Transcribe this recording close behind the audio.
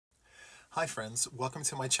Hi friends, welcome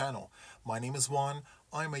to my channel. My name is Juan,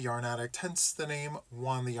 I'm a yarn addict, hence the name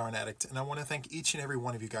Juan the Yarn Addict, and I want to thank each and every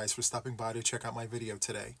one of you guys for stopping by to check out my video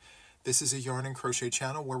today. This is a yarn and crochet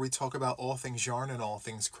channel where we talk about all things yarn and all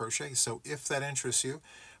things crochet, so if that interests you,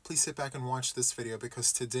 please sit back and watch this video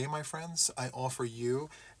because today, my friends, I offer you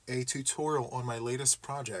a tutorial on my latest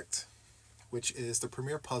project, which is the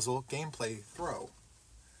Premier Puzzle Gameplay Throw.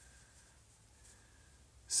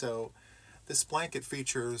 So, this blanket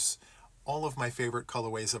features all of my favorite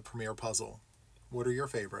colorways of Premier Puzzle. What are your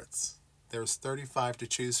favorites? There's 35 to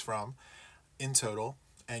choose from in total,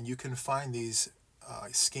 and you can find these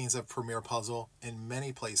skeins of Premier Puzzle in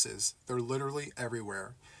many places. They're literally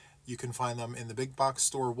everywhere. You can find them in the big box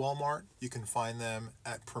store Walmart. You can find them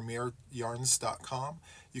at premieryarns.com.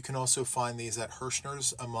 You can also find these at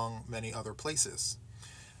Hirschner's, among many other places.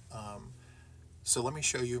 So let me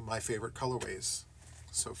show you my favorite colorways.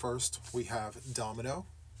 So first we have Domino.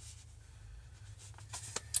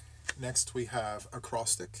 Next we have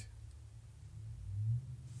Acrostic.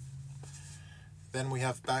 Then we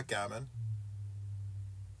have Backgammon.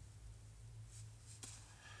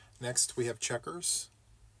 Next we have Checkers.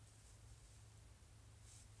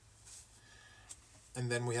 And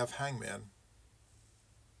then we have Hangman.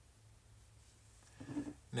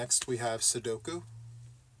 Next we have Sudoku.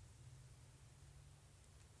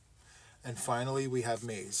 And finally we have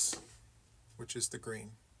Maze, which is the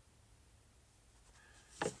green.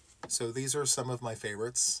 So these are some of my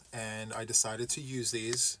favorites, and I decided to use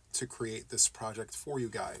these to create this project for you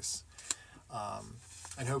guys.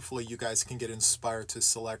 And hopefully you guys can get inspired to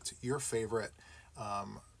select your favorite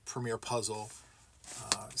Premier Puzzle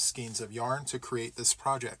skeins of yarn to create this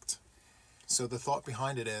project. So the thought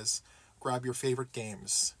behind it is, grab your favorite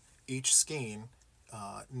games. Each skein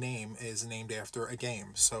name is named after a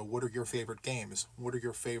game. So what are your favorite games? What are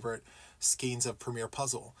your favorite skeins of Premier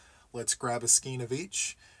Puzzle? Let's grab a skein of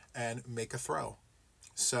each and make a throw.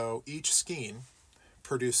 So each skein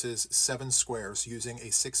produces 7 squares using a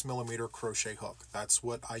 6mm crochet hook. That's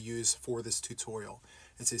what I use for this tutorial.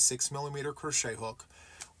 It's a 6mm crochet hook.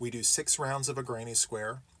 We do 6 rounds of a granny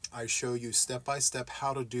square. I show you step by step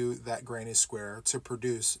how to do that granny square to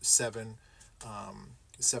produce 7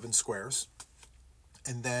 squares.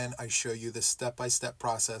 And then I show you the step-by-step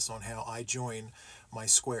process on how I join my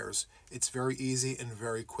squares. It's very easy and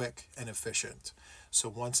very quick and efficient. So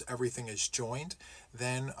once everything is joined,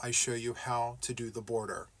 then I show you how to do the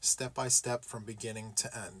border, step by step from beginning to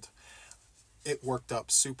end. It worked up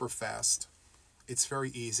super fast. It's very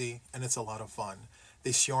easy and it's a lot of fun.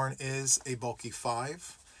 This yarn is a bulky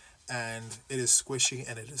 5 and it is squishy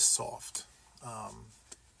and it is soft.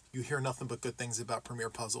 You hear nothing but good things about Premier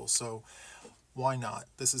Puzzle, so why not?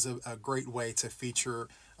 This is a great way to feature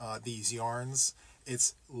these yarns.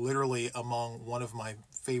 It's literally among one of my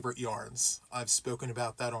favorite yarns. I've spoken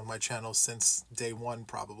about that on my channel since day 1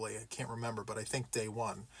 probably. I can't remember, but I think day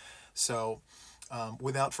 1. So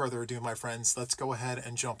without further ado, my friends, let's go ahead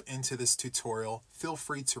and jump into this tutorial. Feel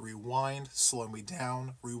free to rewind, slow me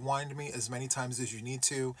down, rewind me as many times as you need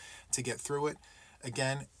to get through it.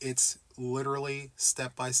 Again, it's literally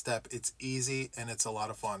step by step. It's easy and it's a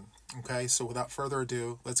lot of fun. Okay, so without further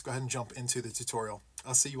ado, let's go ahead and jump into the tutorial.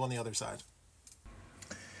 I'll see you on the other side.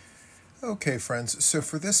 Okay friends, so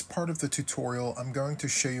for this part of the tutorial, I'm going to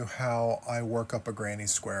show you how I work up a granny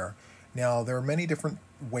square. Now, there are many different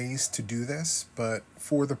ways to do this, but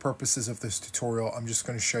for the purposes of this tutorial, I'm just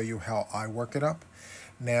going to show you how I work it up.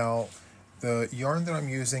 Now, the yarn that I'm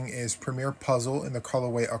using is Premier Puzzle in the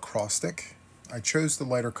colorway Acrostic. I chose the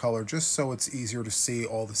lighter color just so it's easier to see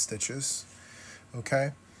all the stitches,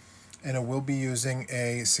 okay? And I will be using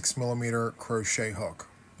a 6mm crochet hook,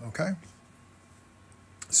 okay?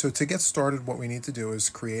 So to get started, what we need to do is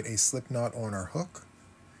create a slip knot on our hook.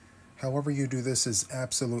 However you do this is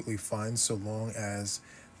absolutely fine so long as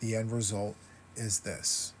the end result is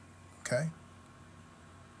this, okay?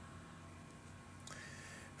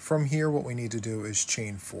 From here, what we need to do is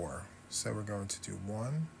chain 4. So we're going to do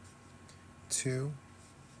 1, 2,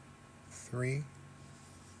 3,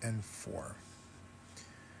 and 4.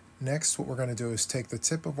 Next, what we're going to do is take the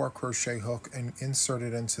tip of our crochet hook and insert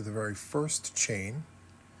it into the very first chain.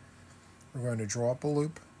 We're going to draw up a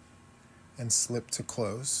loop and slip to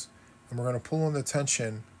close. And we're going to pull on the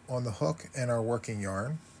tension on the hook and our working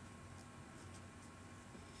yarn.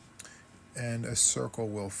 And a circle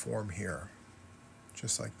will form here,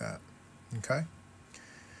 just like that, okay?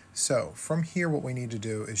 So from here, what we need to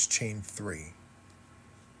do is chain 3.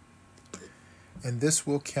 And this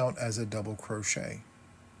will count as a double crochet.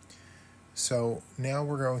 So now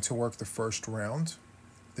we're going to work the first round.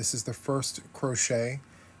 This is the first crochet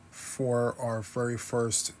for our very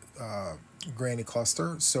first granny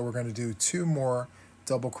cluster. So we're going to do 2 more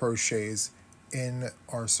double crochets in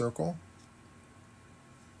our circle.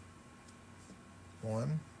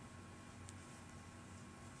 1,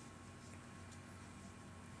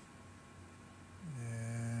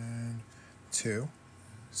 2.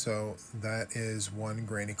 So that is 1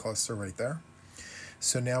 granny cluster right there.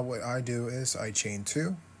 So now what I do is I chain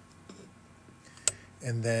 2,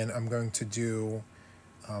 and then I'm going to do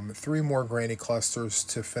 3 more granny clusters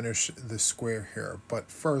to finish the square here. But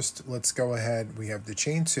first, let's go ahead. We have the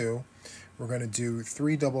chain 2. We're going to do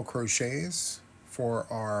 3 double crochets for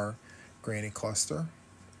our granny cluster.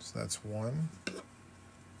 So that's 1.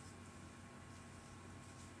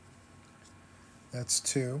 That's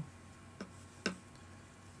 2.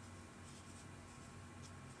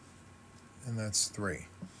 And that's 3.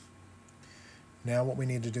 Now what we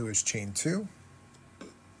need to do is chain 2,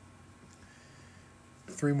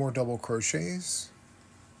 3 more double crochets,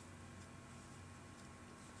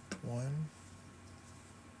 1,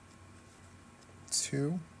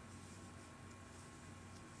 2,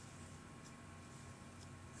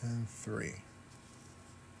 and 3.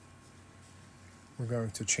 We're going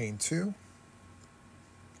to chain 2,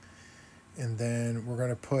 and then we're going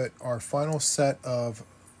to put our final set of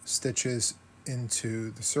stitches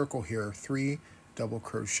into the circle here, 3 double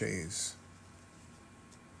crochets.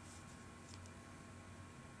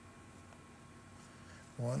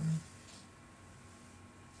 1,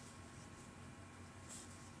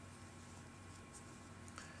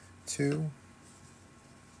 2,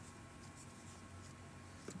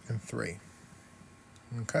 and 3.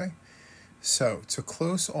 Okay, so to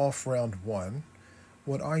close off round 1,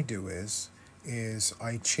 what I do is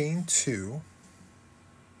I chain 2,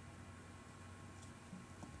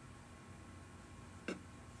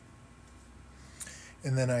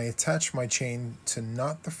 and then I attach my chain to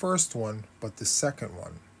not the first one, but the second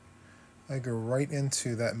one. I go right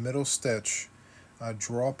into that middle stitch, I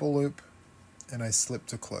draw up a loop, and I slip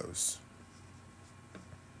to close.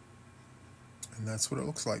 And that's what it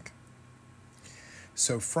looks like.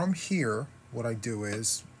 So from here, what I do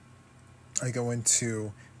is I go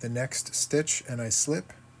into the next stitch and I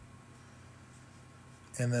slip,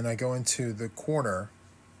 and then I go into the corner,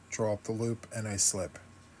 draw up the loop, and I slip.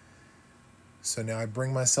 So now I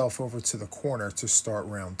bring myself over to the corner to start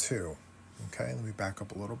round 2. Okay, let me back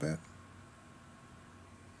up a little bit.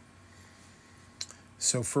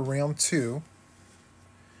 So for round 2,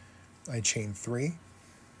 I chain 3,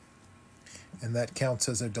 and that counts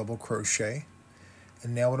as a double crochet.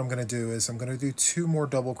 And now what I'm going to do is I'm going to do 2 more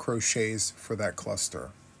double crochets for that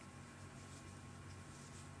cluster.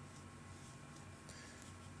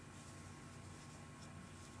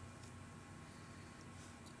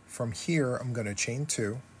 From here, I'm going to chain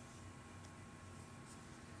 2,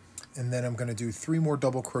 and then I'm going to do 3 more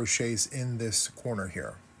double crochets in this corner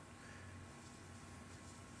here.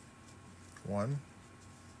 1,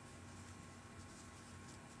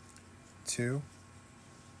 2,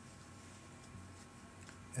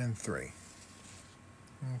 and 3.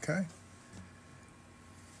 Okay.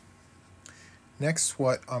 Next,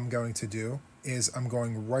 what I'm going to do is I'm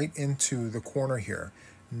going right into the corner here,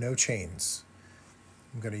 no chains.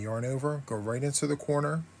 I'm going to yarn over, go right into the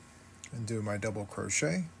corner, and do my double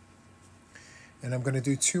crochet. And I'm going to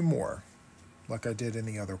do 2 more, like I did in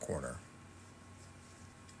the other corner.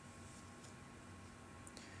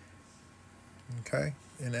 Okay,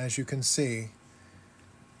 and as you can see,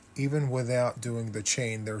 even without doing the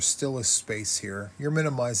chain, there's still a space here. You're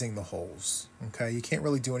minimizing the holes. Okay, you can't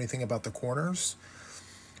really do anything about the corners,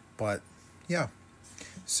 but yeah.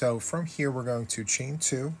 So from here, we're going to chain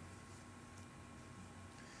 2,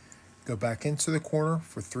 go back into the corner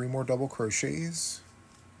for 3 more double crochets,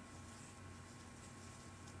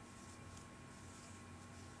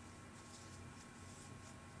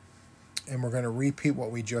 and we're going to repeat what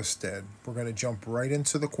we just did. We're going to jump right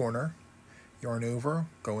into the corner, yarn over,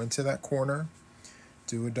 go into that corner,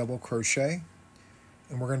 do a double crochet,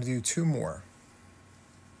 and we're going to do 2 more.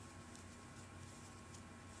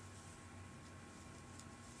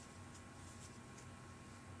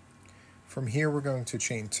 From here, we're going to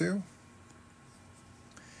chain 2,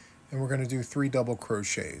 and we're going to do 3 double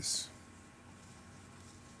crochets.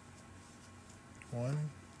 1,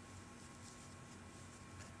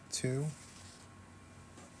 2,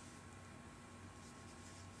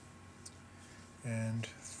 and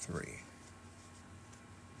 3.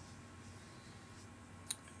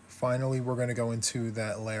 Finally, we're going to go into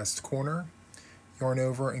that last corner, yarn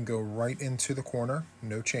over, and go right into the corner,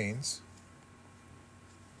 no chains.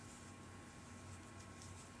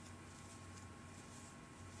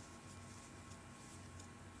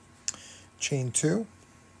 chain 2,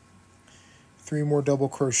 3 more double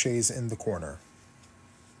crochets in the corner.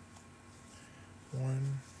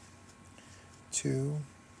 1, 2,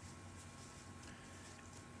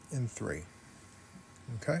 and 3.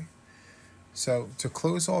 Okay, so to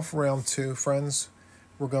close off round 2, friends,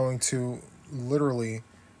 we're going to literally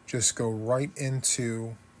just go right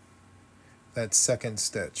into that second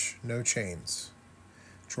stitch, no chains.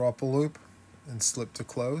 Drop a loop and slip to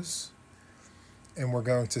close, and we're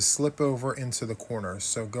going to slip over into the corner.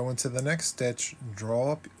 So go into the next stitch,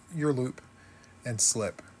 draw up your loop, and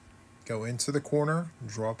slip. Go into the corner,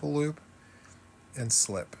 drop a loop, and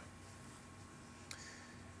slip.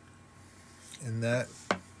 And that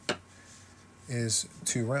is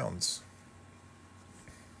 2 rounds.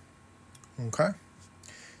 Okay,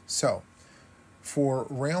 so for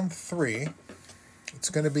round 3, it's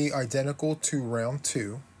going to be identical to round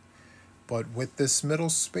 2, but with this middle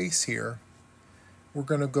space here, we're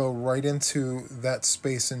going to go right into that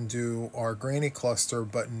space and do our granny cluster,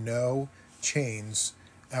 but no chains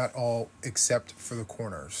at all except for the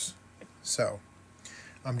corners. So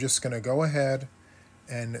I'm just going to go ahead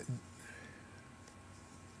and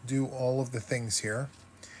do all of the things here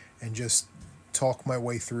and just talk my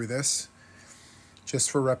way through this just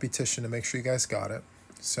for repetition to make sure you guys got it.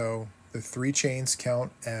 So the 3 chains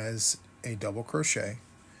count as a double crochet.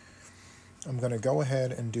 I'm going to go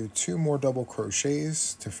ahead and do 2 more double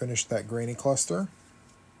crochets to finish that granny cluster.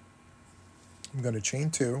 I'm going to chain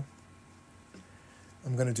 2.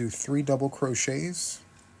 I'm going to do 3 double crochets.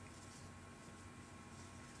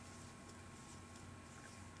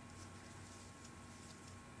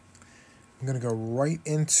 I'm going to go right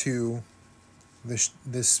into this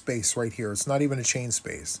space right here. It's not even a chain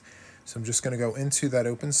space. So I'm just going to go into that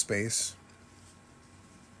open space.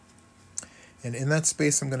 And in that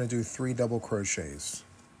space, I'm going to do 3 double crochets.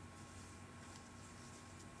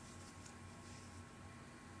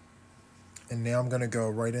 And now I'm going to go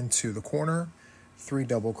right into the corner, 3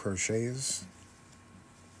 double crochets.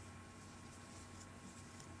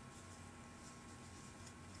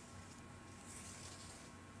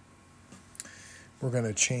 We're going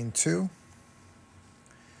to chain 2,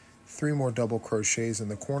 3 more double crochets in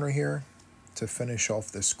the corner here to finish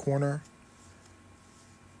off this corner.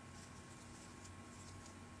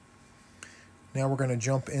 Now we're going to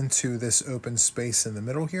jump into this open space in the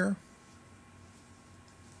middle here,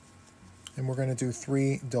 and we're going to do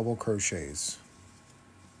 3 double crochets.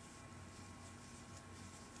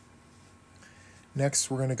 Next,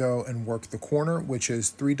 we're going to go and work the corner, which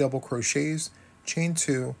is 3 double crochets, chain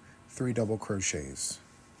 2, 3 double crochets.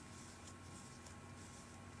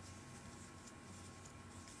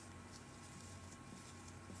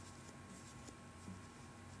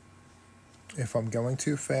 If I'm going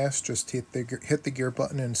too fast, just hit the gear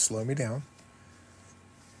button and slow me down.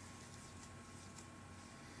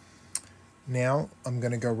 Now I'm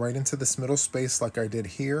going to go right into this middle space like I did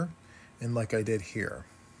here and like I did here.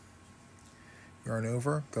 Yarn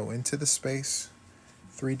over, go into the space,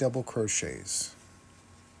 3 double crochets.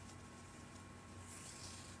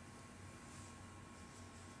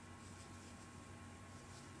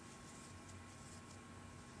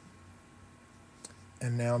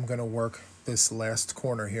 And now I'm going to work this last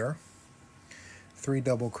corner here. 3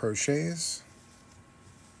 double crochets.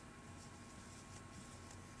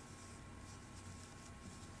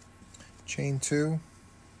 Chain 2,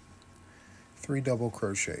 3 double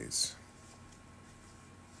crochets.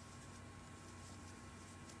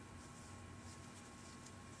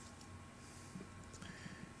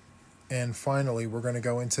 And finally, we're going to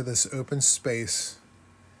go into this open space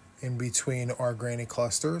in between our granny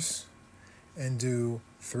clusters and do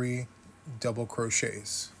 3 double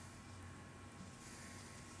crochets.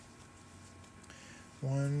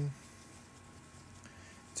 1,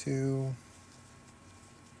 2,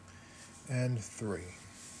 and 3.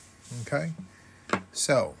 Okay,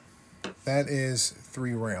 so that is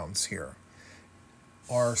 3 rounds here.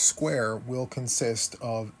 Our square will consist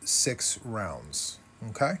of 6 rounds.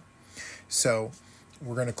 Okay, so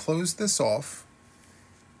we're going to close this off.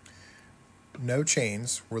 No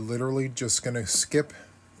chains. We're literally just going to skip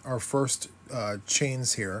our first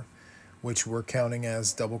chains here, which we're counting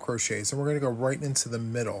as double crochets, and we're going to go right into the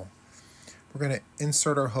middle. We're going to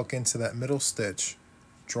insert our hook into that middle stitch,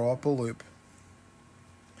 draw up a loop,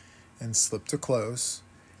 and slip to close,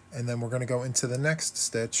 and then we're going to go into the next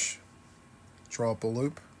stitch, draw up a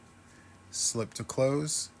loop, slip to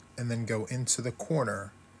close, and then go into the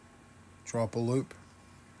corner, draw up a loop,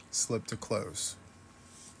 slip to close.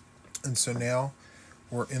 And so now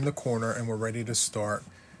we're in the corner and we're ready to start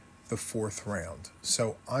the 4th round.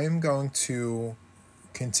 So I'm going to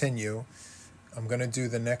continue I'm going to do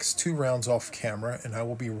the next 2 rounds off camera, and I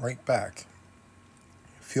will be right back.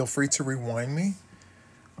 Feel free to rewind me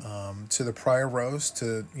to the prior rows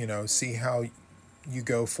to, see how you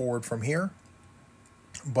go forward from here.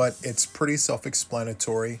 But it's pretty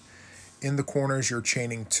self-explanatory. In the corners, you're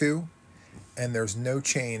chaining 2, and there's no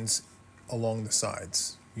chains along the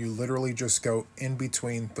sides. You literally just go in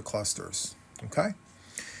between the clusters, okay?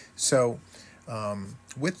 So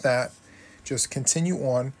with that, just continue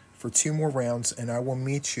on for 2 more rounds, and I will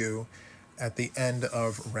meet you at the end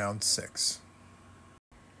of round 6.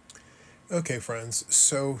 Okay, friends,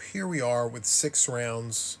 so here we are with 6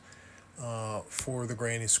 rounds for the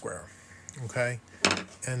granny square, okay?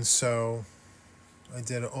 And so I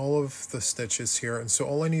did all of the stitches here, and so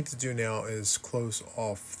all I need to do now is close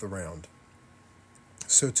off the round.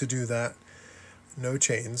 So to do that, no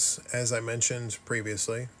chains, as I mentioned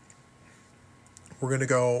previously. We're going to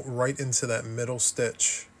go right into that middle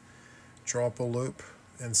stitch, draw up a loop,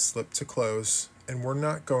 and slip to close. And we're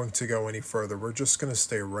not going to go any further. We're just going to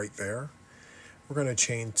stay right there. We're going to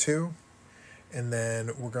chain 2, and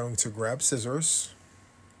then we're going to grab scissors,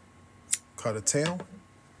 cut a tail,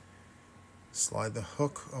 slide the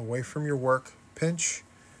hook away from your work, pinch,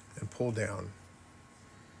 and pull down.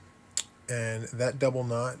 And that double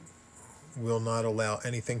knot will not allow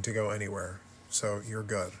anything to go anywhere, so you're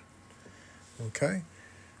good. Okay,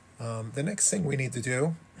 the next thing we need to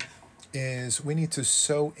do is we need to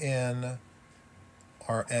sew in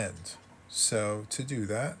our end. So to do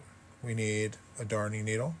that, we need a darning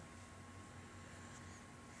needle,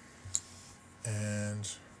 and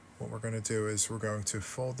what we're going to do is we're going to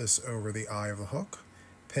fold this over the eye of the hook,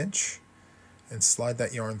 pinch, and slide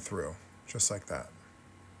that yarn through, just like that.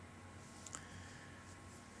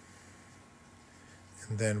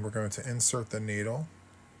 And then we're going to insert the needle.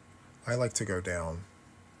 I like to go down.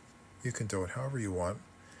 You can do it however you want.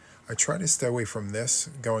 I try to stay away from this,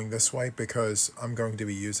 going this way, because I'm going to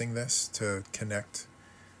be using this to connect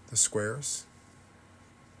the squares.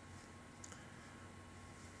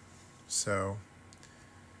 So,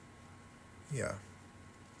 yeah,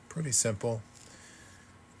 pretty simple.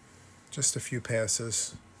 Just a few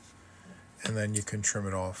passes, and then you can trim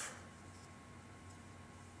it off.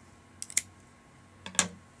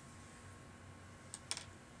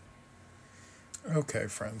 Okay,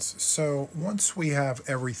 friends, so once we have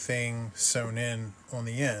everything sewn in on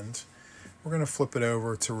the end, we're going to flip it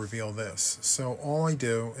over to reveal this. So all I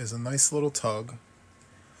do is a nice little tug,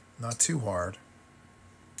 not too hard,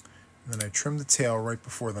 and then I trim the tail right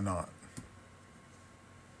before the knot.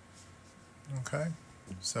 Okay,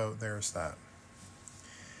 so there's that.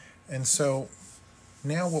 And so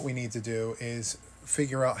now what we need to do is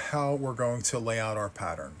figure out how we're going to lay out our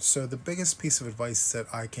pattern. So the biggest piece of advice that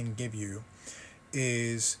I can give you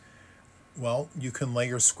is, well, you can lay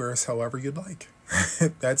your squares however you'd like.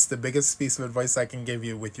 That's the biggest piece of advice I can give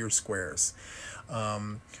you with your squares.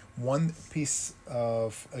 One piece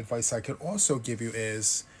of advice I could also give you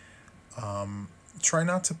is try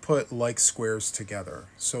not to put like squares together.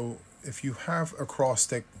 So if you have a cross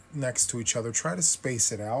stick next to each other, try to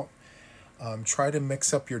space it out. Try to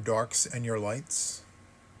mix up your darks and your lights.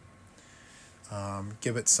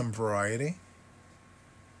 Give it some variety.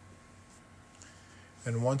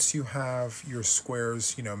 And once you have your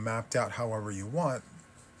squares, mapped out however you want,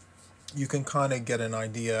 you can kind of get an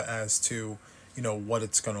idea as to, what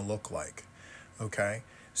it's going to look like. Okay,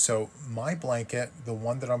 so my blanket, the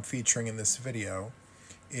one that I'm featuring in this video,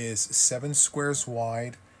 is 7 squares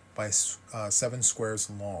wide by 7 squares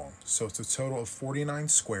long. So it's a total of 49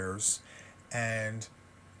 squares and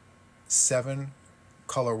 7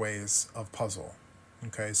 colorways of puzzle.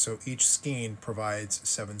 Okay, so each skein provides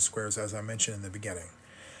 7 squares, as I mentioned in the beginning.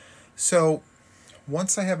 So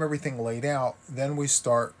once I have everything laid out, then we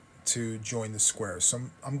start to join the squares. So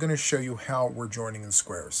I'm going to show you how we're joining the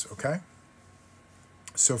squares, okay?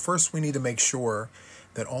 So first we need to make sure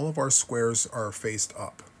that all of our squares are faced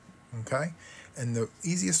up, okay? And the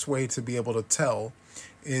easiest way to be able to tell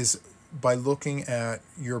is by looking at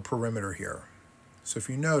your perimeter here. So if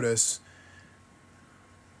you notice,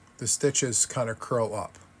 the stitches kind of curl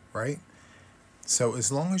up, right? So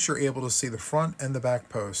as long as you're able to see the front and the back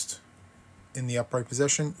post in the upright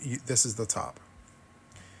position, this is the top.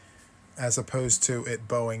 As opposed to it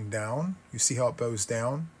bowing down, you see how it bows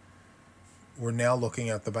down? We're now looking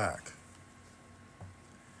at the back.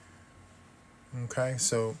 Okay,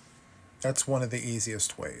 so that's one of the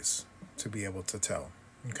easiest ways to be able to tell,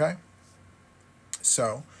 okay?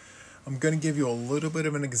 So I'm going to give you a little bit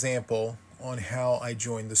of an example on how I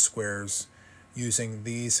join the squares using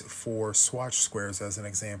these 4 swatch squares as an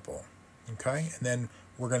example, okay? And then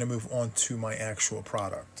we're going to move on to my actual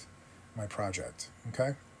product, my project.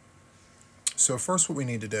 Okay, so first what we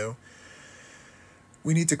need to do,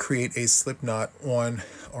 we need to create a slip knot on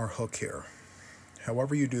our hook here.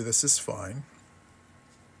 However you do this is fine,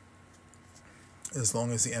 as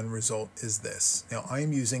long as the end result is this. Now I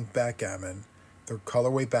am using Backgammon, the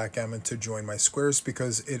colorway Backgammon, to join my squares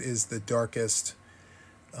because it is the darkest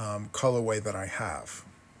colorway that I have.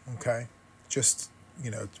 Okay, just,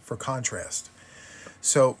 you know, for contrast.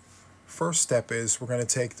 So first step is we're going to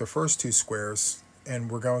take the first two squares and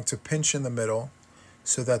we're going to pinch in the middle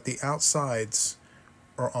so that the outsides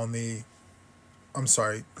are on the, I'm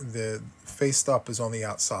sorry, the faced up is on the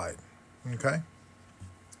outside. Okay,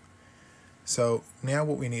 so now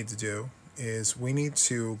what we need to do is we need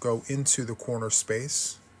to go into the corner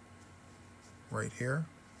space right here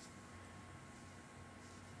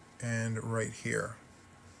and right here.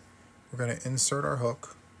 We're going to insert our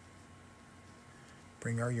hook,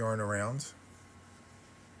 bring our yarn around,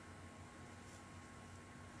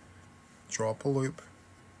 draw up a loop.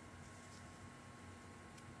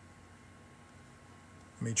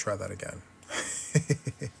 Let me try that again.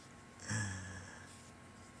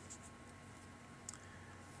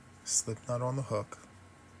 Slip knot on the hook,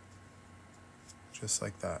 just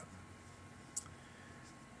like that.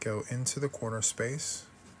 Go into the corner space,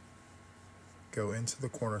 go into the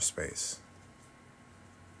corner space,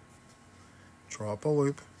 draw up a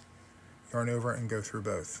loop, yarn over and go through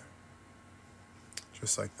both,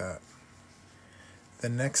 just like that. The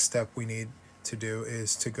next step we need to do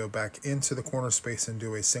is to go back into the corner space and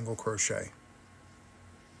do a single crochet.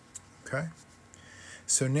 Okay,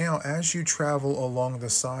 so now as you travel along the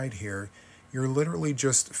side here, you're literally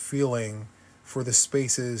just feeling for the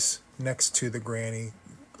spaces next to the granny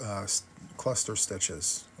cluster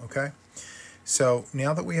stitches. Okay, so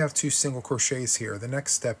now that we have two single crochets here, the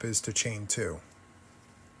next step is to chain two.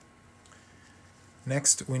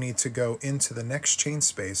 Next we need to go into the next chain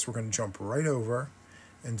space. We're going to jump right over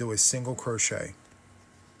and do a single crochet.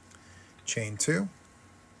 Chain two,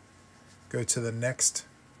 go to the next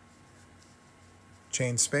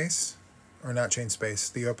chain space, or not chain space,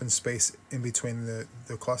 the open space in between the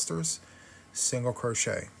clusters, single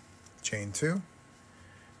crochet, chain two,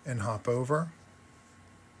 and hop over,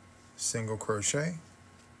 single crochet,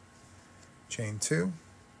 chain two,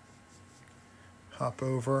 hop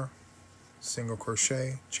over, single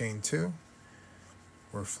crochet, chain two.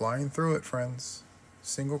 We're flying through it, friends.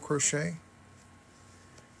 Single crochet,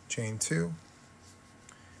 chain two,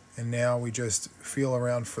 and now we just feel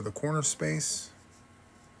around for the corner space.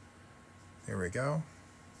 There we go,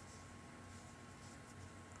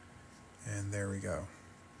 and there we go,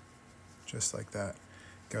 just like that.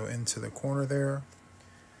 Go into the corner there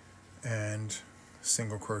and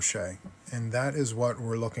single crochet, and that is what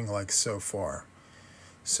we're looking like so far.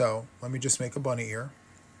 So let me just make a bunny ear.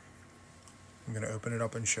 I'm going to open it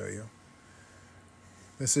up and show you.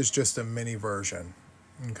 This is just a mini version,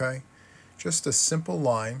 okay? Just a simple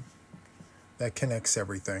line that connects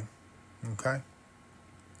everything, okay?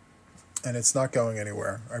 And it's not going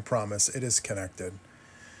anywhere, I promise. It is connected.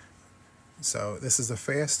 So this is the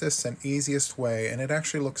fastest and easiest way, and it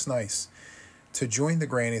actually looks nice, to join the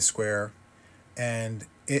granny square and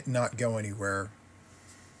it not go anywhere,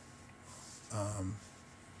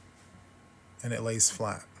 and it lays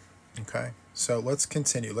flat, okay? So let's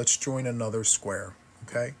continue. Let's join another square.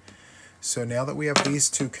 Okay, so now that we have these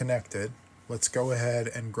two connected, let's go ahead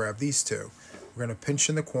and grab these two. We're going to pinch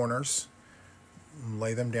in the corners and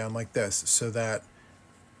lay them down like this so that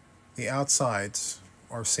the outsides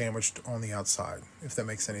are sandwiched on the outside, if that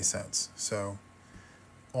makes any sense. So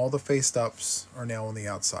all the faced ups are now on the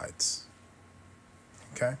outsides.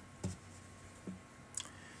 Okay,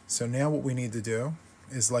 so now what we need to do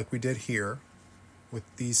is, like we did here with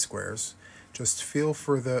these squares, just feel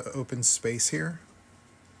for the open space here,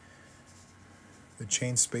 the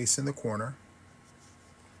chain space in the corner,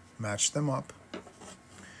 match them up,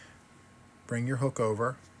 bring your hook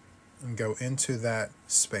over and go into that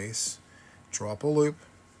space, drop a loop,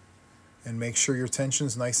 and make sure your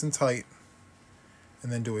tension's nice and tight,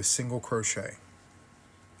 and then do a single crochet,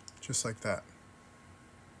 just like that.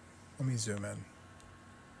 Let me zoom in.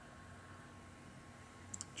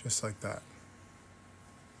 Just like that.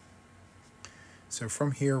 So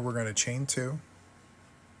from here we're going to chain two.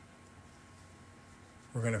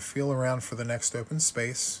 We're going to feel around for the next open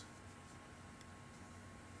space,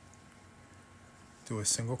 do a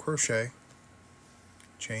single crochet,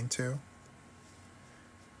 chain two,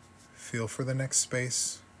 feel for the next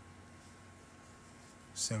space,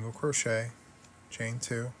 single crochet, chain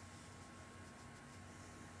two,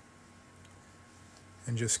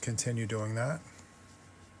 and just continue doing that.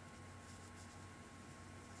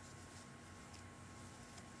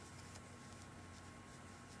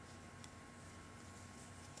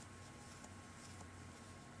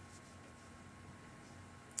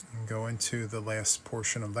 go into the last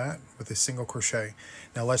portion of that with a single crochet.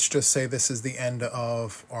 Now let's just say this is the end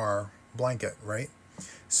of our blanket, right?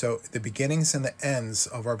 So the beginnings and the ends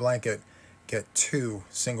of our blanket get 2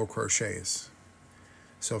 single crochets.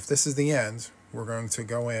 So if this is the end, we're going to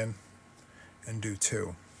go in and do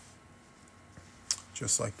 2,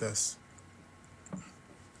 just like this.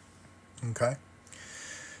 Okay,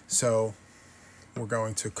 so we're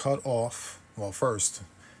going to cut off, well, first,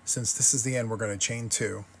 since this is the end, we're going to chain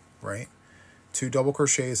 2, right? 2 double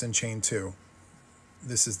crochets and chain 2.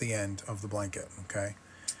 This is the end of the blanket, okay?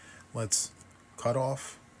 Let's cut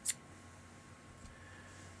off,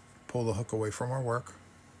 pull the hook away from our work,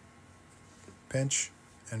 pinch,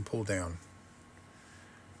 and pull down.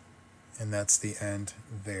 And that's the end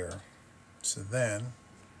there. So then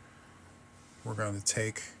we're going to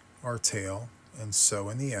take our tail and sew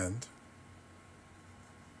in the end,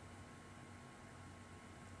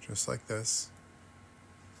 just like this.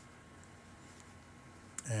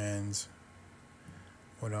 And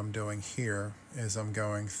what I'm doing here is I'm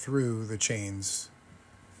going through the chains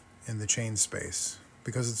in the chain space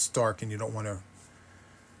because it's dark and you don't want to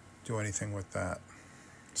do anything with that.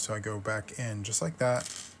 So I go back in just like that,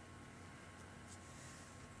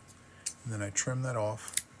 and then I trim that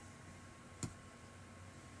off.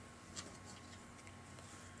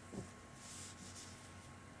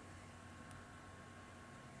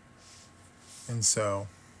 And so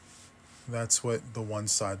that's what the one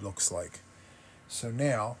side looks like. So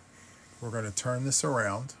now we're going to turn this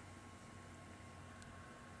around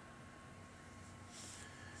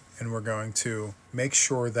and we're going to make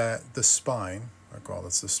sure that the spine, I call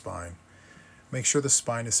this the spine, make sure the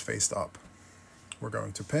spine is faced up. We're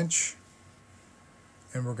going to pinch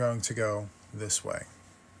and we're going to go this way.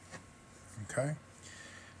 Okay,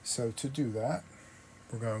 so to do that,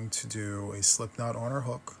 we're going to do a slip knot on our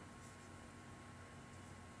hook,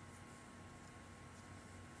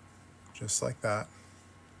 just like that.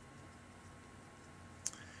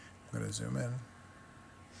 I'm going to zoom in.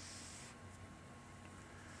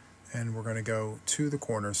 And we're going to go to the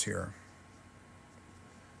corners here.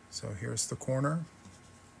 So here's the corner.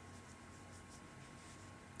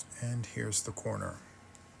 And here's the corner.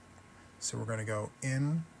 So we're going to go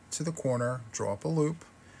in to the corner, draw up a loop,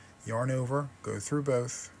 yarn over, go through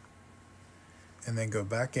both, and then go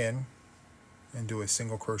back in and do a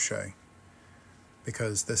single crochet.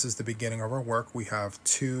 Because this is the beginning of our work, we have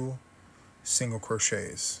 2 single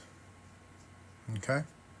crochets. Okay,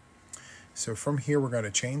 so from here we're going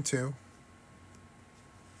to chain 2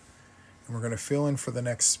 and we're going to fill in for the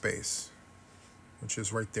next space, which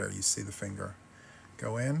is right there. You see the finger.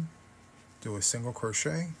 Go in, do a single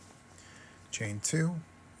crochet, chain 2,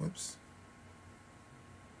 whoops,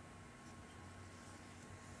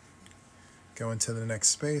 go into the next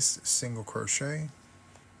space, single crochet,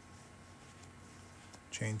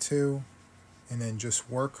 chain 2, and then just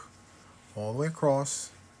work all the way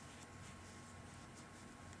across,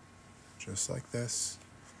 just like this.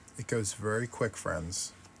 It goes very quick,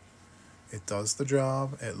 friends. It does the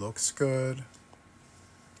job. It looks good.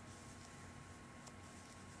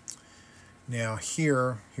 Now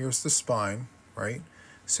here's the spine, right?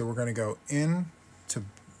 So we're going to go in to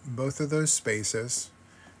both of those spaces,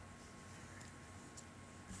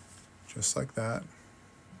 just like that.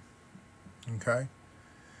 Okay?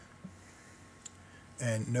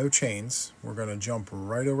 And no chains. We're going to jump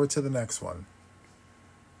right over to the next one.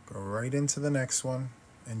 Go right into the next one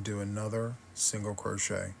and do another single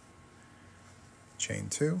crochet. Chain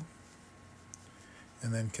 2,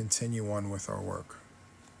 and then continue on with our work.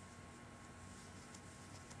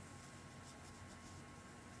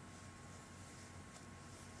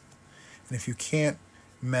 And if you can't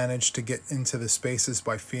manage to get into the spaces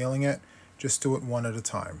by feeling it, just do it one at a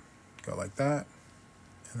time. Go like that,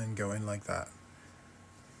 and then go in like that.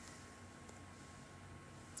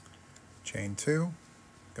 Chain 2,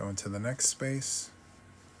 go into the next space,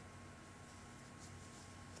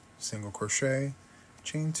 single crochet,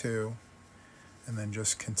 chain 2, and then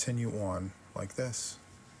just continue on like this.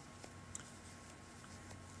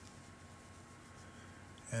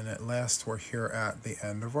 And at last we're here at the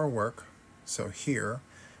end of our work. So here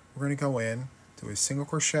we're going to go in, do a single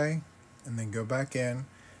crochet, and then go back in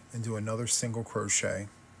and do another single crochet,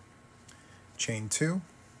 chain 2.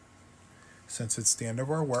 Since it's the end of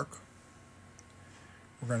our work,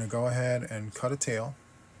 we're going to go ahead and cut a tail,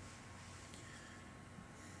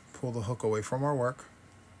 pull the hook away from our work,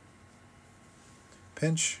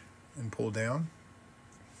 pinch and pull down,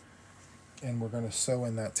 and we're going to sew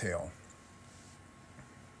in that tail.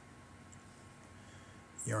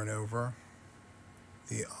 Yarn over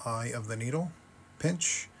the eye of the needle,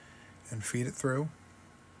 pinch and feed it through,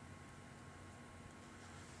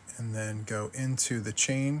 and then go into the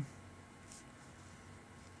chain.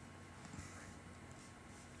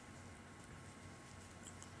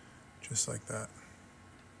 Just like that.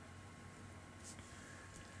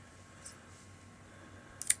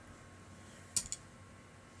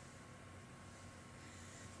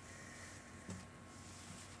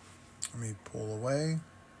 Let me pull away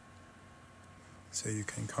so you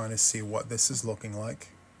can kind of see what this is looking like.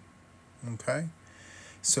 Okay,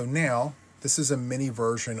 so now this is a mini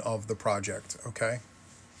version of the project, okay?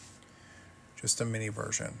 Just a mini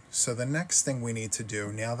version. So the next thing we need to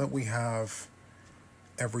do, now that we have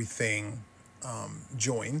everything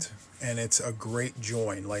joined, and it's a great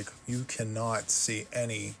join, like you cannot see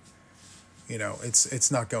any, you know,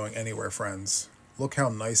 it's not going anywhere, friends. Look how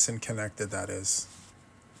nice and connected that is.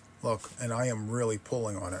 Look, and I am really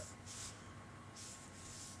pulling on it.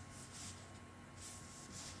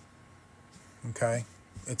 Okay,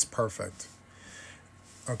 it's perfect.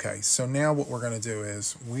 Okay, so now what we're going to do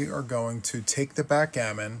is we are going to take the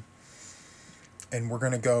backgammon and we're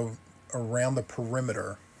going to go around the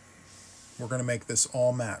perimeter. We're going to make this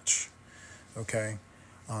all match. Okay,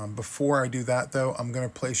 before I do that though, I'm going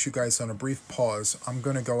to place you guys on a brief pause. I'm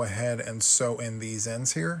going to go ahead and sew in these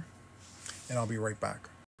ends here, and I'll be right back.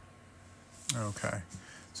 Okay,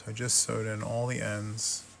 so I just sewed in all the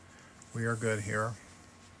ends. We are good here.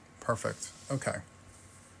 Perfect. Okay.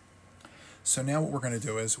 So now what we're going to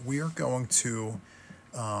do is we are going to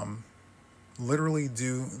literally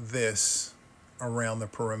do this around the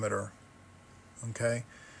perimeter. Okay.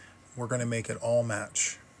 We're going to make it all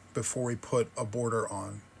match before we put a border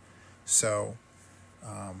on. So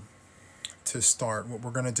to start, what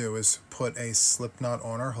we're going to do is put a slip knot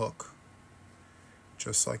on our hook,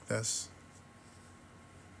 just like this.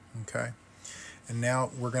 Okay. And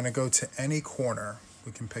now we're going to go to any corner.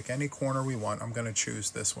 We can pick any corner we want. I'm going to choose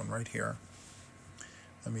this one right here.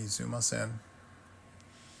 Let me zoom us in.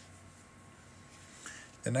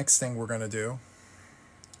 The next thing we're going to do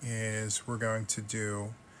is we're going to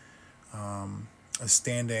do a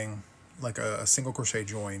standing, like a single crochet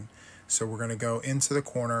join. So we're going to go into the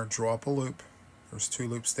corner, draw up a loop. There's 2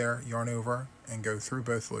 loops there, yarn over, and go through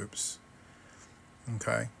both loops.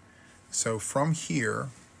 Okay. So from here,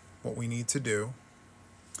 what we need to do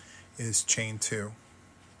is chain 2.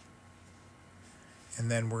 And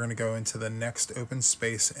then we're going to go into the next open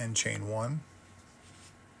space and chain 1,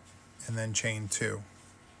 and then chain 2.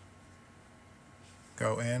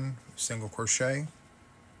 Go in, single crochet,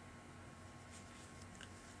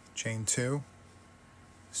 chain 2,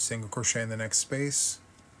 single crochet in the next space,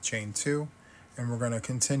 chain 2, and we're going to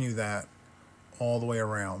continue that all the way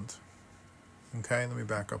around. Okay, let me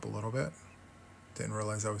back up a little bit. Didn't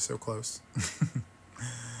realize I was so close.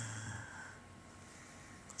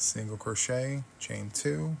 Single crochet, chain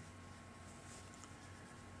 2.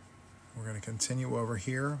 We're going to continue over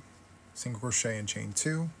here, single crochet and chain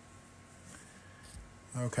 2.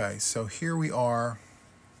 Okay, so here we are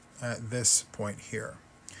at this point here.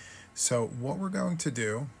 So what we're going to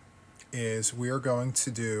do is we are going to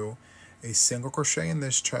do a single crochet in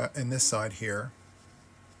this side here,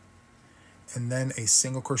 and then a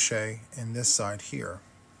single crochet in this side here,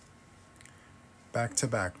 back to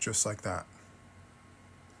back, just like that.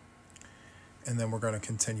 And then we're going to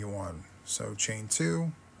continue on. So chain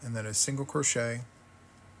 2, and then a single crochet,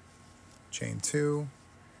 chain 2,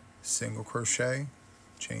 single crochet,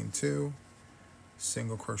 chain 2,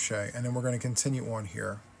 single crochet, and then we're going to continue on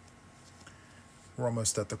here. We're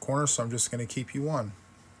almost at the corner, so I'm just going to keep you on.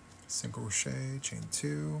 Single crochet, chain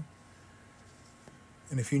 2.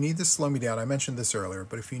 And if you need to slow me down, I mentioned this earlier,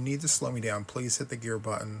 but if you need to slow me down, please hit the gear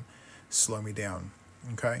button, slow me down.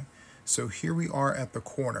 Okay? So here we are at the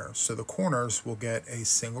corner. So the corners will get a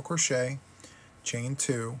single crochet, chain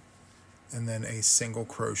 2, and then a single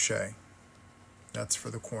crochet. That's for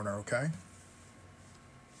the corner, okay?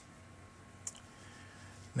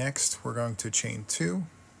 Next, we're going to chain 2,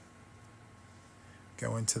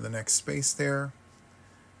 go into the next space there,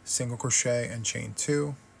 single crochet and chain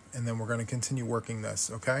 2, and then we're going to continue working this,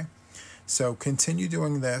 okay? So continue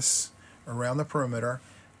doing this around the perimeter,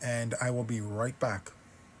 and I will be right back.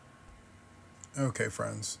 Okay,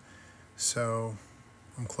 friends, so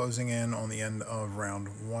I'm closing in on the end of round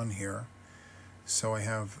 1 here. So I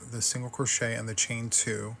have the single crochet and the chain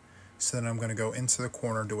 2. So then I'm going to go into the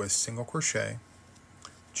corner, do a single crochet,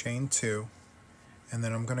 chain 2, and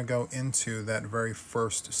then I'm going to go into that very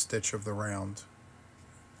first stitch of the round.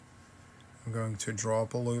 I'm going to draw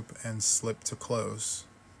up a loop and slip to close.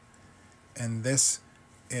 And this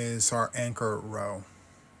is our anchor row.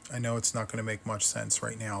 I know it's not going to make much sense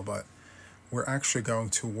right now, but we're actually going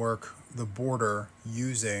to work the border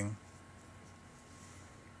using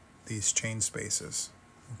these chain spaces.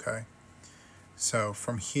 Okay, so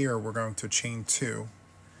from here we're going to chain 2.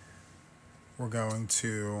 We're going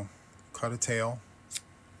to cut a tail,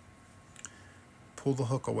 pull the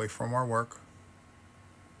hook away from our work,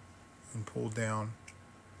 and pull down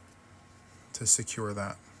to secure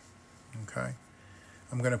that. Okay,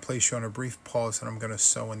 I'm going to place you on a brief pause and I'm going to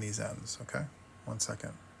sew in these ends. Okay, 1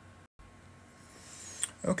 second.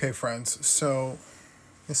 Okay friends, so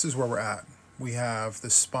this is where we're at. We have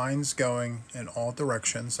the spines going in all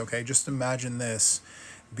directions. Okay, just imagine this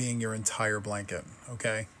being your entire blanket.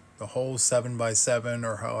 Okay, the whole 7x7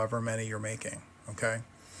 or however many you're making. Okay,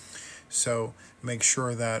 so make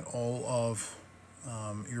sure that all of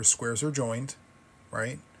your squares are joined,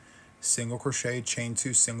 right? Single crochet, chain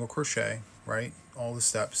 2, single crochet, right? All the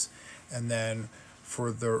steps. And then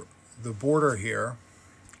for the border here,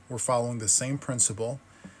 we're following the same principle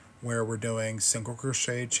where we're doing single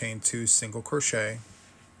crochet, chain 2, single crochet.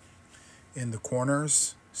 In the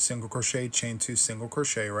corners, single crochet, chain 2, single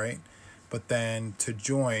crochet, right? But then to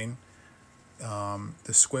join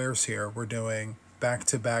the squares here, we're doing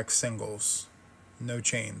back-to-back singles, no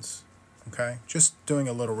chains. Okay, just doing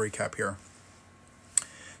a little recap here.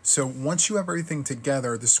 So once you have everything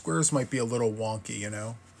together, the squares might be a little wonky, you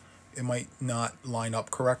know. It might not line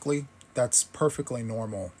up correctly. That's perfectly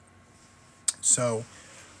normal. So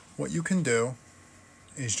what you can do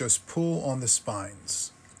is just pull on the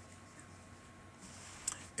spines.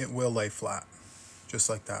 It will lay flat, just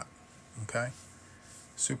like that. Okay,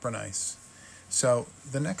 super nice. So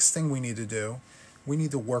the next thing we need to do, we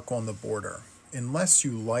need to work on the border. Unless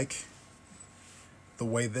you like the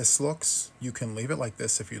way this looks, you can leave it like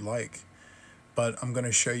this if you like, but I'm going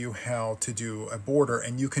to show you how to do a border,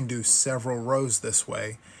 and you can do several rows this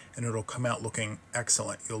way and it'll come out looking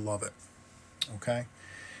excellent. You'll love it. Okay,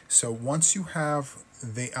 so once you have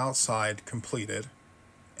the outside completed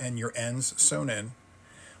and your ends sewn in,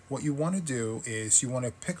 what you want to do is you want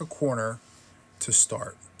to pick a corner to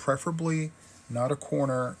start, preferably not a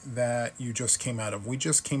corner that you just came out of. We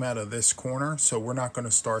just came out of this corner, so we're not going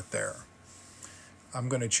to start there. I'm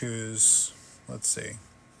going to choose, let's see,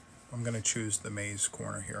 I'm going to choose the maze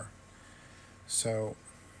corner here. So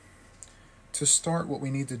to start, what we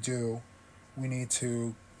need to do, we need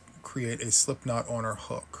to create a slip knot on our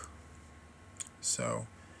hook. So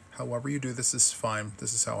however you do this is fine.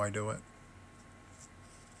 This is how I do it.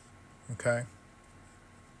 Okay.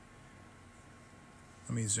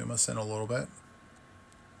 Let me zoom us in a little bit.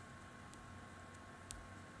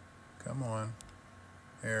 Come on.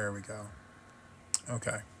 There we go.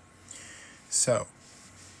 Okay, so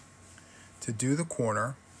to do the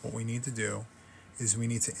corner, what we need to do is we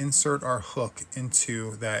need to insert our hook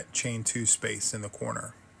into that chain 2 space in the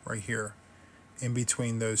corner, right here. In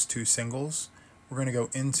between those 2 singles, we're going to go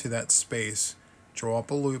into that space, draw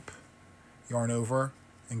up a loop, yarn over,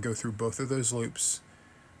 and go through both of those loops,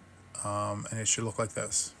 and it should look like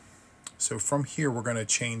this. So from here, we're going to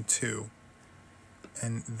chain 2.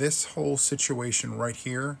 And this whole situation right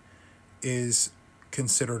here is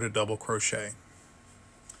considered a double crochet.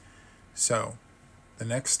 So the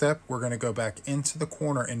next step, we're going to go back into the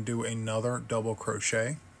corner and do another double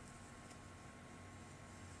crochet.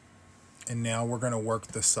 And now we're going to work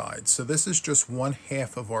the side. So this is just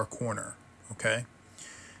 1/2 of our corner. Okay,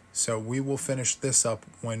 so we will finish this up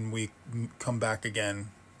when we come back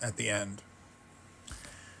again at the end.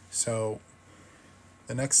 So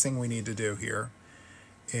the next thing we need to do here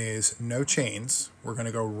is no chains. We're going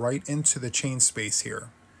to go right into the chain space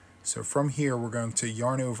here. So from here, we're going to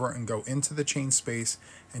yarn over and go into the chain space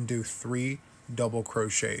and do 3 double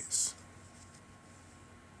crochets.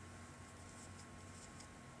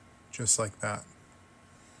 Just like that.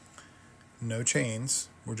 No chains.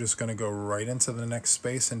 We're just going to go right into the next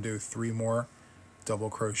space and do 3 more double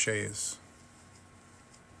crochets.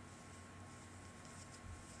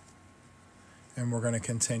 And we're going to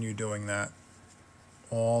continue doing that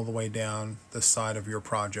all the way down the side of your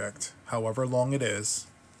project. However long it is,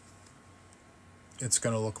 it's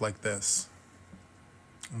going to look like this.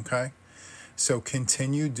 Okay, so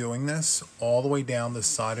continue doing this all the way down the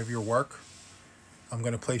side of your work. I'm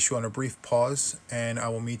going to place you on a brief pause and I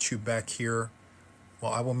will meet you back here.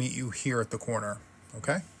 Well, I will meet you here at the corner.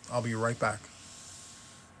 Okay, I'll be right back.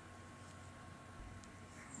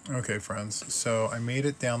 Okay friends, so I made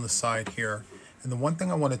it down the side here, and the one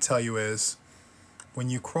thing I want to tell you is when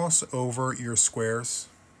you cross over your squares,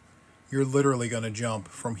 you're literally going to jump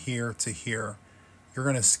from here to here. You're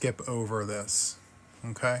going to skip over this,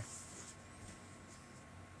 okay?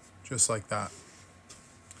 Just like that.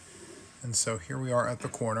 And so here we are at the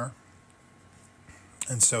corner.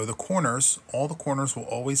 And so the corners, all the corners will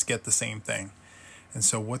always get the same thing. And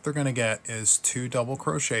so what they're going to get is 2 double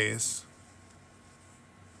crochets,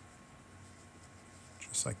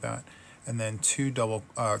 just like that, and then 2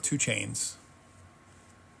 chains,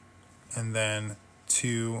 and then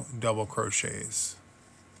 2 double crochets.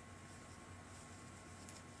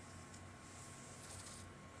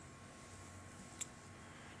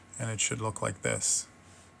 And it should look like this.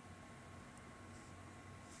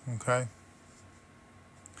 Okay?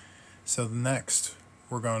 So next,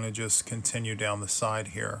 we're going to just continue down the side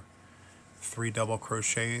here. 3 double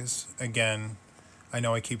crochets. Again, I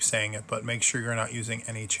know I keep saying it, but make sure you're not using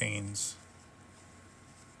any chains.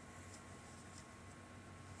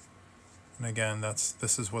 And again,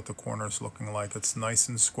 this is what the corner is looking like. It's nice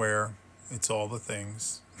and square. It's all the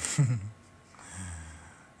things.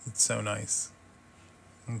 It's so nice.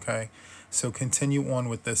 Okay, so continue on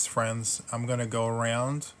with this, friends. I'm going to go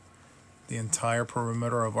around the entire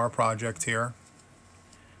perimeter of our project here,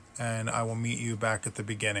 and I will meet you back at the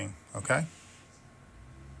beginning, okay?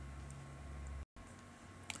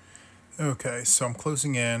 Okay, so I'm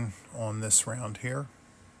closing in on this round here.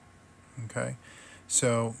 Okay,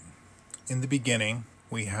 so in the beginning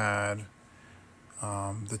we had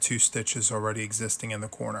the 2 stitches already existing in the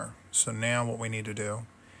corner. So now what we need to do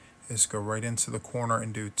is go right into the corner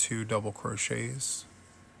and do 2 double crochets,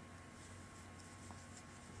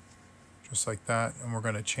 just like that, and we're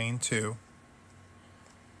going to chain 2.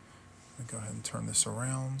 Go ahead and turn this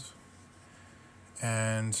around,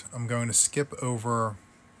 and I'm going to skip over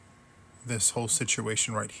this whole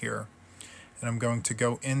situation right here, and I'm going to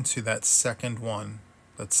go into that second one,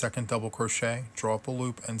 that second double crochet, draw up a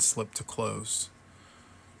loop and slip to close,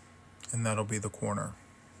 and that'll be the corner.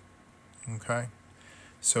 Okay,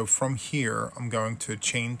 so from here I'm going to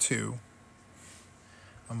chain 2.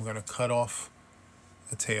 I'm going to cut off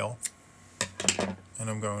a tail, and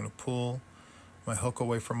I'm going to pull my hook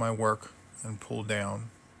away from my work and pull down.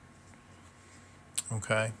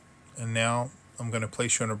 Okay, and now I'm going to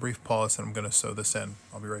place you on a brief pause, and I'm going to sew this in.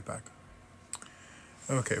 I'll be right back.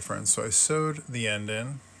 Okay, friends, so I sewed the end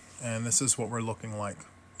in, and this is what we're looking like.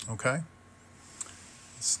 Okay,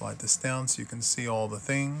 slide this down so you can see all the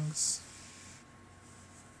things.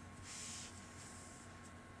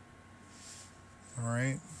 All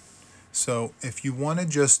right, so if you want to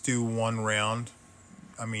just do 1 round,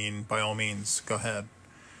 I mean, by all means, go ahead.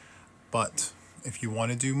 But if you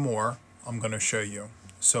want to do more, I'm going to show you.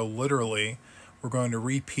 So literally, we're going to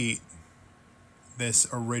repeat this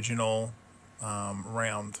original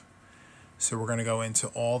round. So we're going to go into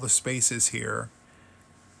all the spaces here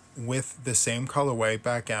with the same colorway,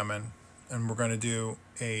 backgammon, and we're going to do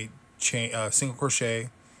a single crochet,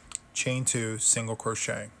 chain 2, single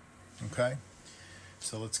crochet. Okay,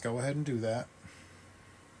 so let's go ahead and do that.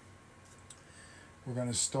 We're going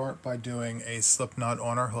to start by doing a slip knot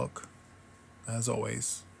on our hook, as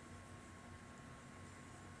always.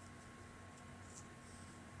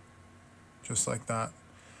 Just like that.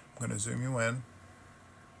 I'm going to zoom you in,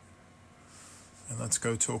 and let's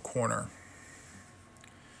go to a corner,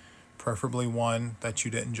 preferably one that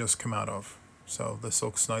you didn't just come out of. So this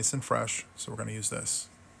looks nice and fresh, so we're going to use this.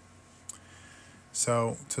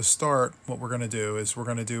 So to start, what we're going to do is we're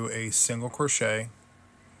going to do a single crochet.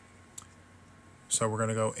 So we're going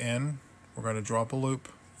to go in, we're going to drop a loop,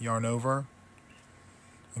 yarn over,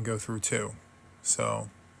 and go through 2. So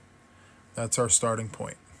that's our starting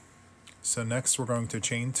point. So next we're going to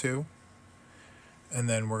chain 2, and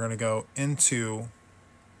then we're going to go into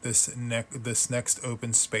this next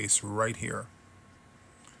open space right here.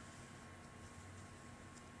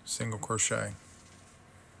 Single crochet.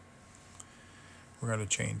 We're going to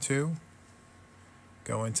chain 2,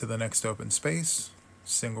 go into the next open space,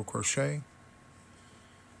 single crochet,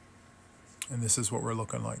 and this is what we're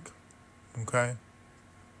looking like. Okay?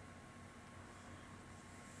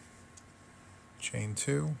 Chain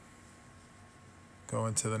 2, go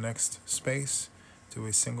into the next space, do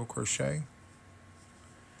a single crochet,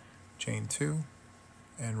 chain 2,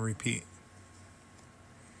 and repeat.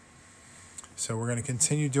 So we're going to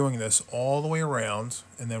continue doing this all the way around,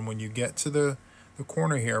 and then when you get to the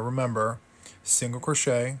corner here, remember, single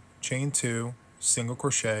crochet, chain 2, single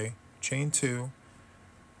crochet, chain 2,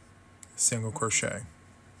 single crochet.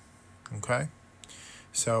 Okay?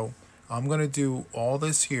 So I'm going to do all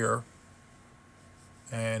this here,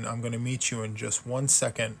 and I'm going to meet you in just 1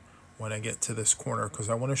 second when I get to this corner, because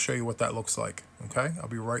I want to show you what that looks like. Okay? I'll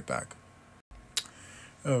be right back.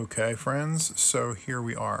 Okay, friends, so here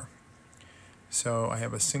we are. So I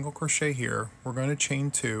have a single crochet here. We're going to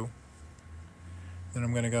chain 2. Then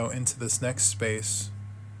I'm going to go into this next space,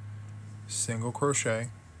 single crochet,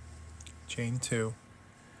 chain 2,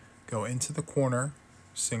 go into the corner,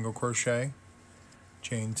 single crochet,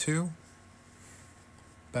 chain 2,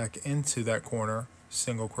 back into that corner,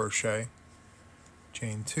 single crochet,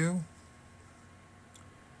 chain 2,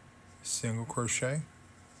 single crochet,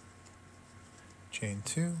 chain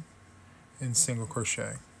 2, and single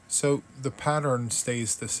crochet. So the pattern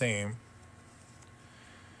stays the same.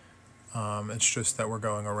 It's just that we're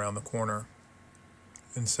going around the corner.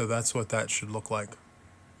 And so that's what that should look like.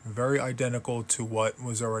 Very identical to what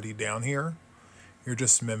was already down here. You're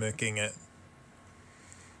just mimicking it.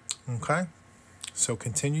 Okay? So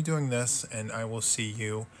continue doing this, and I will see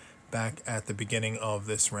you back at the beginning of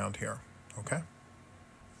this round here. Okay?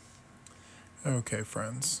 Okay,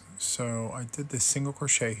 friends. So I did this single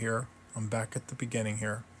crochet here. I'm back at the beginning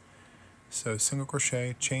here. So single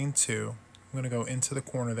crochet, chain 2. I'm going to go into the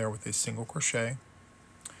corner there with a single crochet.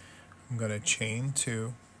 I'm going to chain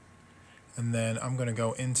 2. And then I'm going to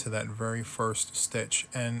go into that very first stitch.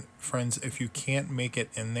 And friends, if you can't make it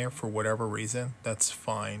in there for whatever reason, that's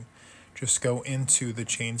fine. Just go into the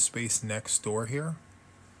chain space next door here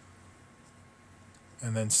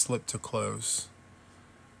and then slip to close.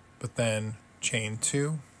 But then chain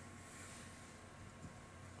 2,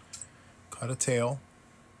 cut a tail,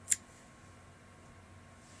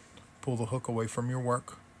 pull the hook away from your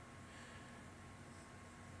work,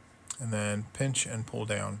 and then pinch and pull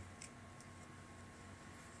down.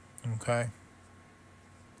 Okay,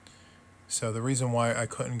 so the reason why I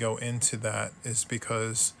couldn't go into that is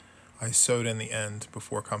because I sewed in the end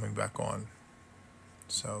before coming back on.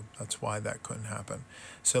 So that's why that couldn't happen.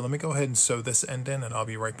 So let me go ahead and sew this end in, and I'll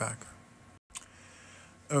be right back.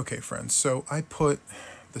 Okay, friends, so I put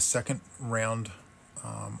the second round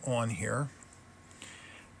on here,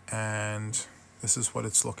 and this is what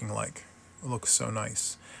it's looking like. It looks so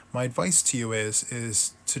nice. My advice to you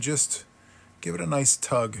is to just give it a nice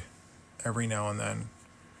tug every now and then.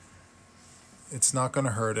 It's not going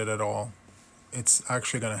to hurt it at all. It's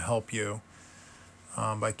actually going to help you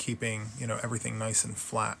by keeping, everything nice and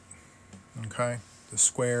flat. Okay? The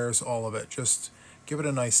squares, all of it. Just give it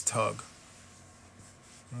a nice tug.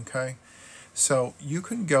 Okay? So you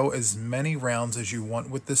can go as many rounds as you want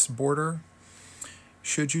with this border.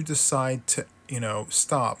 Should you decide to,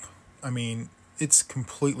 stop, I mean, it's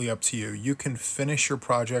completely up to you. You can finish your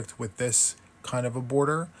project with this kind of a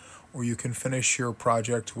border, or you can finish your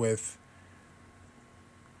project with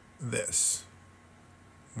this,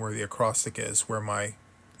 where the acrostic is, where my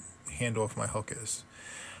handle of my hook is.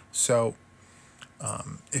 So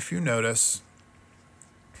if you notice,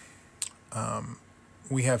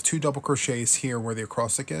 we have 2 double crochets here where the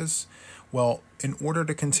acrostic is. Well, in order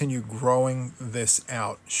to continue growing this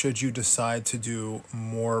out, should you decide to do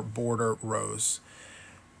more border rows,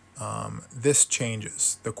 this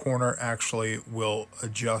changes. The corner actually will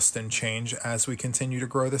adjust and change as we continue to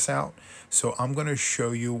grow this out. So I'm going to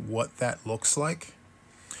show you what that looks like.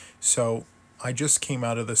 So I just came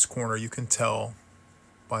out of this corner. You can tell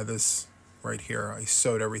by this right here. I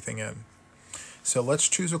sewed everything in. So let's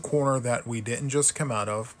choose a corner that we didn't just come out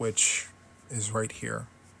of, which is right here.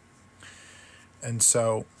 And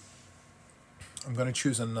so I'm going to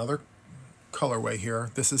choose another colorway here.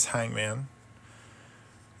 This is Hangman.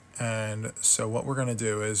 And so what we're going to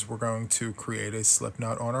do is we're going to create a slip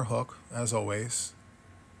knot on our hook, as always.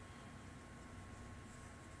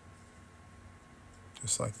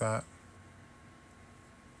 Just like that.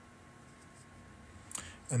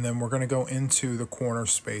 And then we're going to go into the corner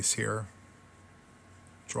space here.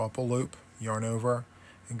 Drop a loop, yarn over,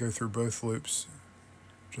 and go through both loops,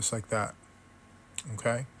 just like that.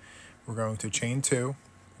 Okay? We're going to chain 2,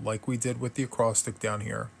 like we did with the acrostic down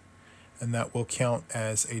here, and that will count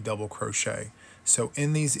as a double crochet. So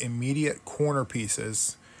in these immediate corner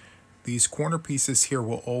pieces, these corner pieces here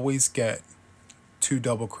will always get 2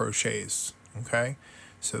 double crochets. Okay?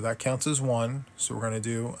 So that counts as 1, so we're going to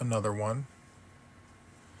do another one.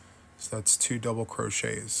 So that's 2 double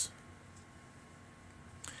crochets.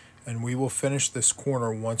 And we will finish this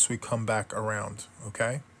corner once we come back around,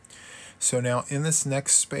 okay? So now in this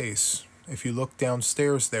next space, if you look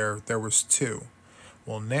downstairs there was 2.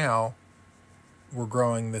 Well, now we're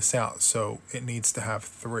growing this out, so it needs to have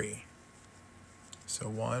 3. So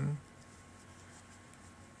 1,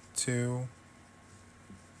 2,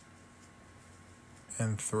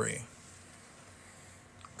 and 3.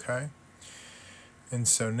 Okay? And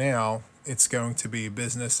so now it's going to be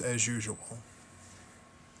business as usual,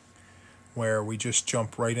 where we just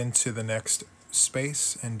jump right into the next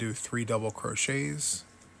space and do 3 double crochets,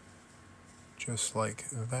 just like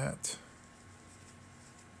that.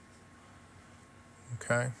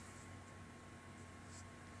 Okay.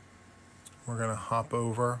 We're going to hop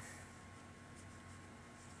over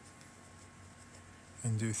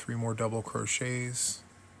and do 3 more double crochets.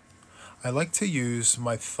 I like to use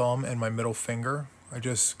my thumb and my middle finger. I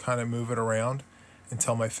just kind of move it around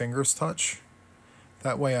until my fingers touch.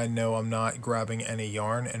 That way I know I'm not grabbing any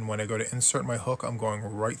yarn, and when I go to insert my hook, I'm going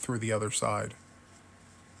right through the other side.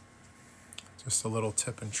 Just a little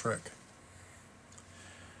tip and trick.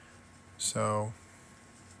 So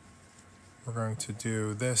we're going to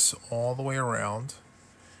do this all the way around,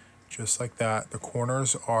 just like that. The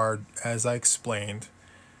corners are, as I explained,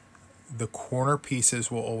 the corner pieces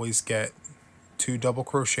will always get 2 double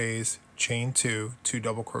crochets, chain 2, 2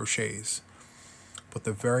 double crochets. But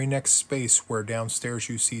the very next space where downstairs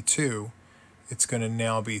you see 2, it's going to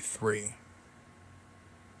now be 3.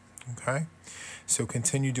 Okay? So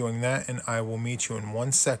continue doing that, and I will meet you in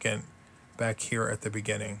 1 second back here at the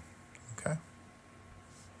beginning. Okay?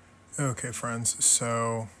 Okay, friends,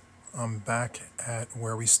 so I'm back at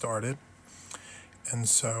where we started. And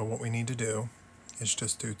so what we need to do is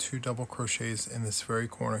just do 2 double crochets in this very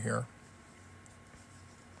corner here.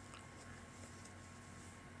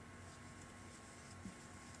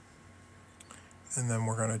 And then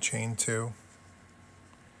we're going to chain 2.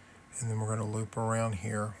 And then we're going to loop around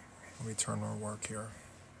here. Let me turn our work here.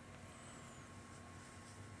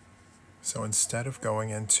 So instead of going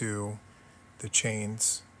into the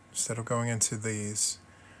chains, instead of going into these,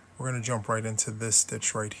 we're going to jump right into this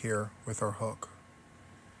stitch right here with our hook.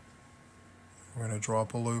 We're going to draw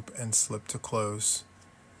up a loop and slip to close,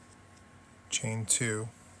 chain 2,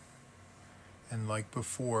 and like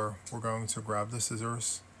before, we're going to grab the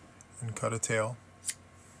scissors and cut a tail.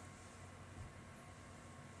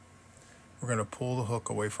 We're going to pull the hook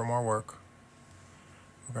away from our work.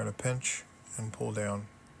 We're going to pinch and pull down.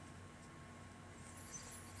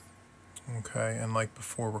 Okay, and like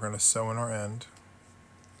before, we're going to sew in our end.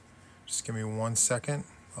 Just give me 1 second,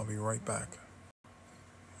 I'll be right back.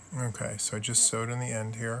 Okay, so I just sewed in the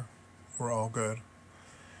end here. We're all good.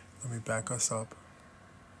 Let me back us up.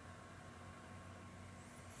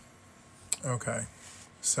 Okay,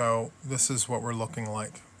 so this is what we're looking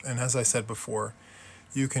like. And as I said before,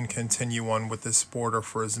 you can continue on with this border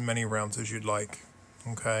for as many rounds as you'd like.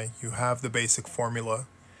 Okay, you have the basic formula.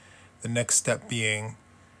 The next step being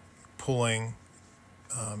pulling,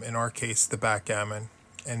 in our case, the backgammon,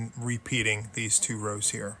 and repeating these 2 rows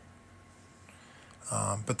here.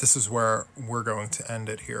 But this is where we're going to end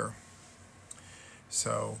it here.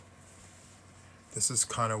 So this is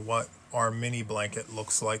kind of what our mini blanket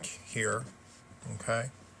looks like here. Okay,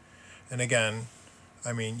 and again,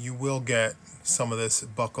 I mean, you will get some of this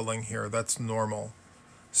buckling here. That's normal.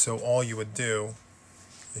 So all you would do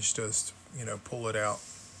is just, pull it out.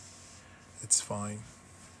 It's fine.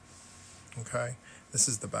 Okay, this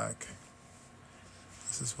is the back.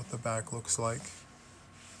 This is what the back looks like.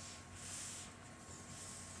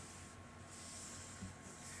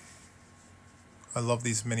 I love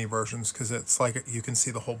these mini versions because it's like you can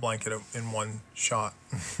see the whole blanket in one shot.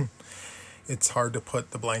 It's hard to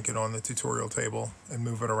put the blanket on the tutorial table and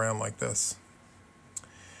move it around like this.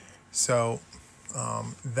 So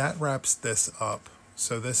that wraps this up.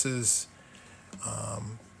 So this is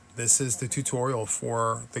the tutorial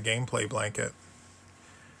for the gameplay blanket.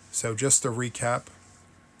 So just to recap,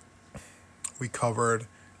 we covered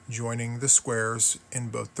joining the squares in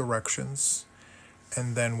both directions,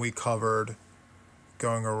 and then we covered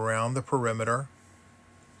going around the perimeter,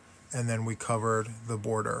 and then we covered the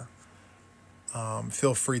border.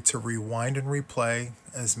 Feel free to rewind and replay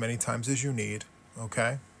as many times as you need,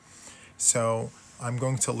 okay? So I'm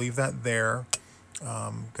going to leave that there.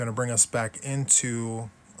 Going to bring us back into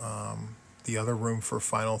the other room for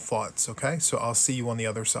final thoughts, okay? So I'll see you on the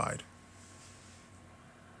other side.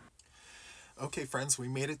 Okay, friends, we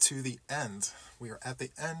made it to the end. We are at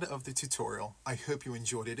the end of the tutorial. I hope you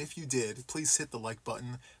enjoyed it. If you did, please hit the like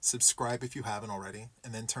button, subscribe if you haven't already,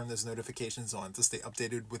 and then turn those notifications on to stay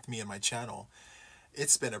updated with me and my channel.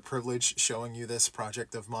 It's been a privilege showing you this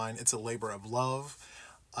project of mine. It's a labor of love.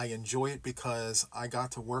 I enjoy it because I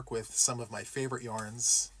got to work with some of my favorite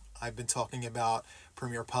yarns. I've been talking about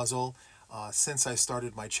Premier Puzzle since I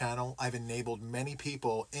started my channel. I've enabled many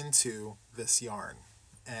people into this yarn,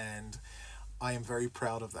 and I am very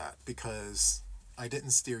proud of that because I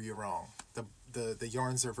didn't steer you wrong. The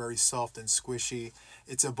yarns are very soft and squishy.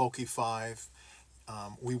 It's a bulky 5.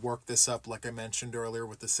 We worked this up, like I mentioned earlier,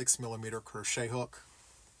 with the 6mm crochet hook.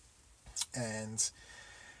 And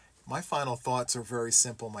my final thoughts are very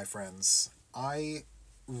simple, my friends. I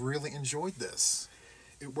really enjoyed this.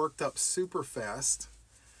 It worked up super fast.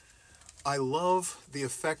 I love the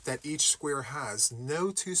effect that each square has.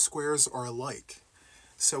 No 2 squares are alike.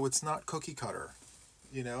 So it's not cookie cutter,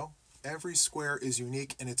 Every square is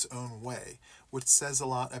unique in its own way, which says a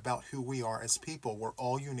lot about who we are as people. We're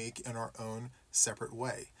all unique in our own separate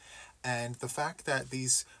way. And the fact that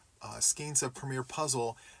these Skeins of Premier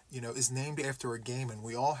Puzzle, is named after a game, and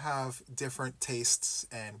we all have different tastes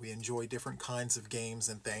and we enjoy different kinds of games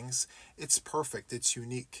and things, it's perfect. It's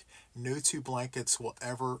unique. No two blankets will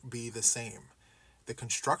ever be the same. The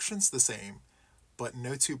construction's the same, but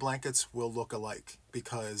no two blankets will look alike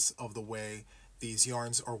because of the way these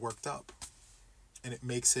yarns are worked up, and it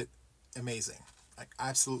makes it amazing. I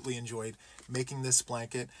absolutely enjoyed making this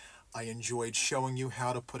blanket. I enjoyed showing you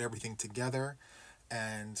how to put everything together,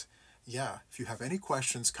 and yeah, if you have any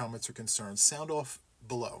questions, comments, or concerns, sound off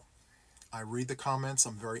below. I read the comments.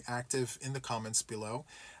 I'm very active in the comments below,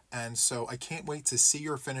 and so I can't wait to see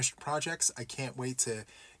your finished projects. I can't wait to,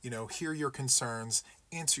 hear your concerns,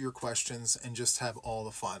 answer your questions, and just have all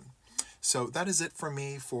the fun. So that is it from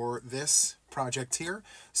me for this project here.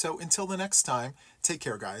 So until the next time, take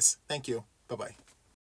care, guys. Thank you. Bye-bye.